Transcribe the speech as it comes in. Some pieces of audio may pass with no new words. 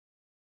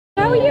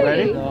are you?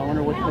 Ready? I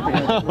wonder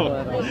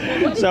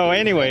what So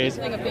anyways,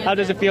 how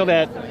does it feel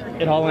that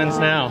it all ends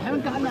I now?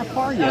 haven't gotten that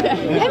far yet.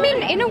 I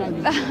mean,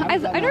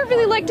 I don't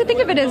really like to think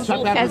of it as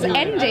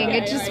ending.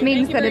 It just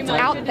means that it's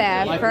out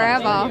there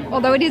forever.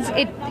 Although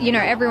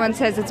everyone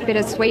says it's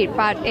bittersweet,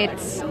 but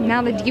it's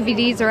now the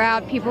DVDs are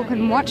out, people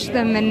can watch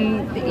them,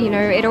 and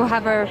it'll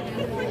have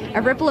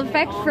a ripple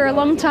effect for a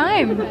long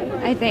time,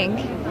 I think.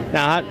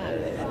 Now,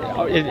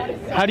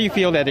 how do you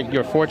feel that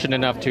you're fortunate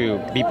enough to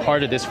be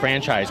part of this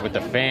franchise with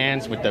the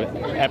fans, with the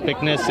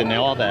epicness and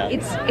all that?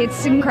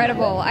 It's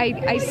incredible.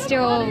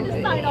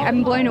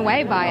 I'm blown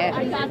away by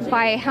it,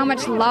 by how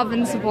much love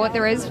and support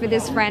there is for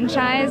this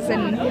franchise,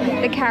 and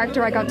the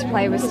character I got to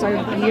play was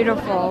so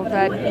beautiful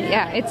that,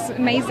 yeah, it's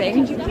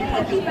amazing.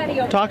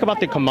 Talk about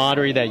the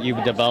camaraderie that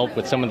you've developed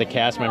with some of the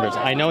cast members.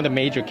 I know the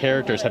major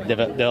characters have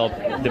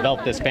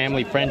developed this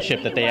family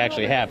friendship that they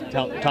actually have.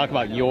 Talk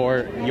about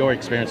your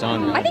experience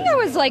on that. I think I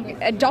was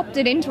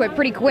adopted into it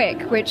pretty quick,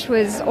 which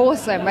was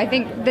awesome. I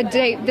think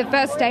the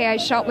first day I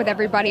shot with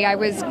everybody, I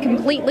was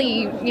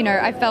completely,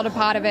 I felt a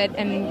part of it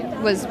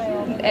and was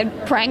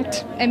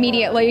pranked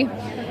immediately.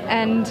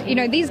 And,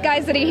 these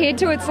guys that are here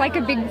too, it's like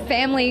a big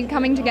family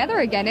coming together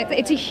again.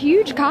 It's a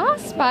huge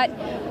cast, but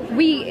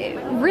we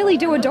really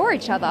do adore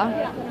each other.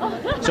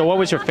 So what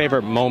was your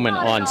favorite moment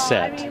on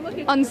set?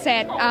 On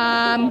set,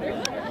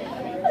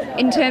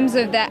 in terms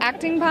of the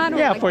acting part?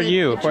 Yeah, for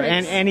you. For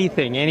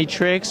anything. Any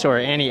tricks or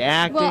any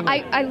acting? Well,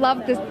 I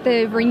love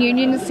the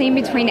reunion scene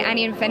between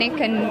Annie and Finnick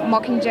and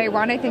Mockingjay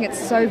 1. I think it's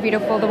so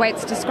beautiful, the way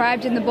it's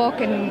described in the book,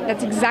 and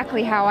that's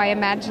exactly how I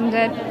imagined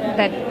it,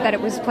 that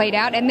it was played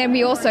out. And then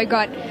we also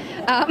got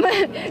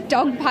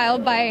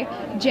dogpiled by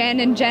Jen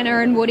and Jenna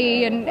and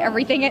Woody and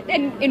everything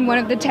in one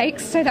of the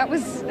takes. So that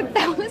was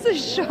a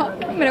shock,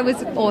 but it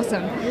was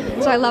awesome.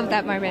 So I love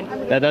that moment.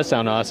 That does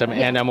sound awesome.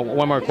 Yeah. And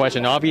one more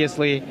question.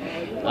 Obviously,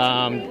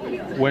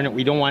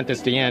 we don't want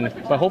this to end,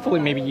 but hopefully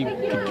maybe you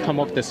could come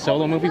up with a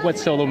solo movie. What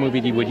solo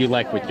movie would you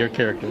like with your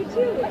character?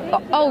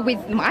 Oh,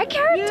 with my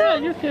character? Yeah,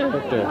 your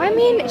character. I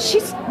mean,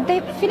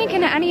 Finnick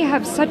and Annie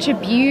have such a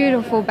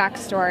beautiful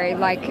backstory,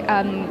 like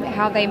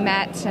how they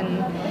met and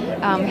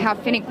how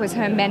Finnick was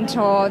her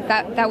mentor.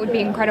 That would be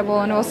incredible.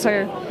 And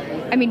also,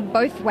 I mean,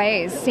 both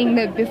ways, seeing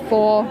the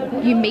before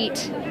you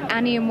meet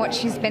Annie and what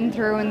she's been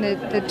through and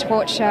the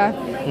torture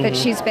that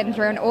she's been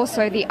through, and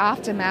also the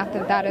aftermath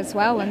of that as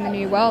well in the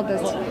new world.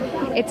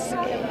 It's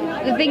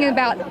the thing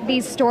about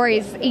these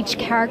stories, each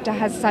character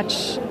has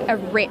such a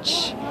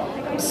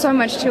so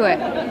much to it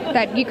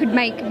that you could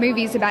make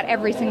movies about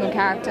every single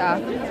character.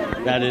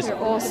 They're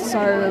all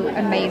so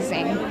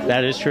amazing.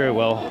 That is true.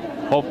 Well,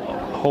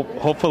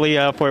 hopefully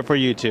for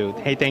you too.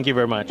 Hey, thank you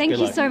very much. Thank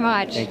you so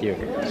much. Thank you.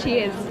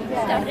 Cheers.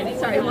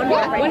 Sorry, one more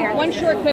right here. One short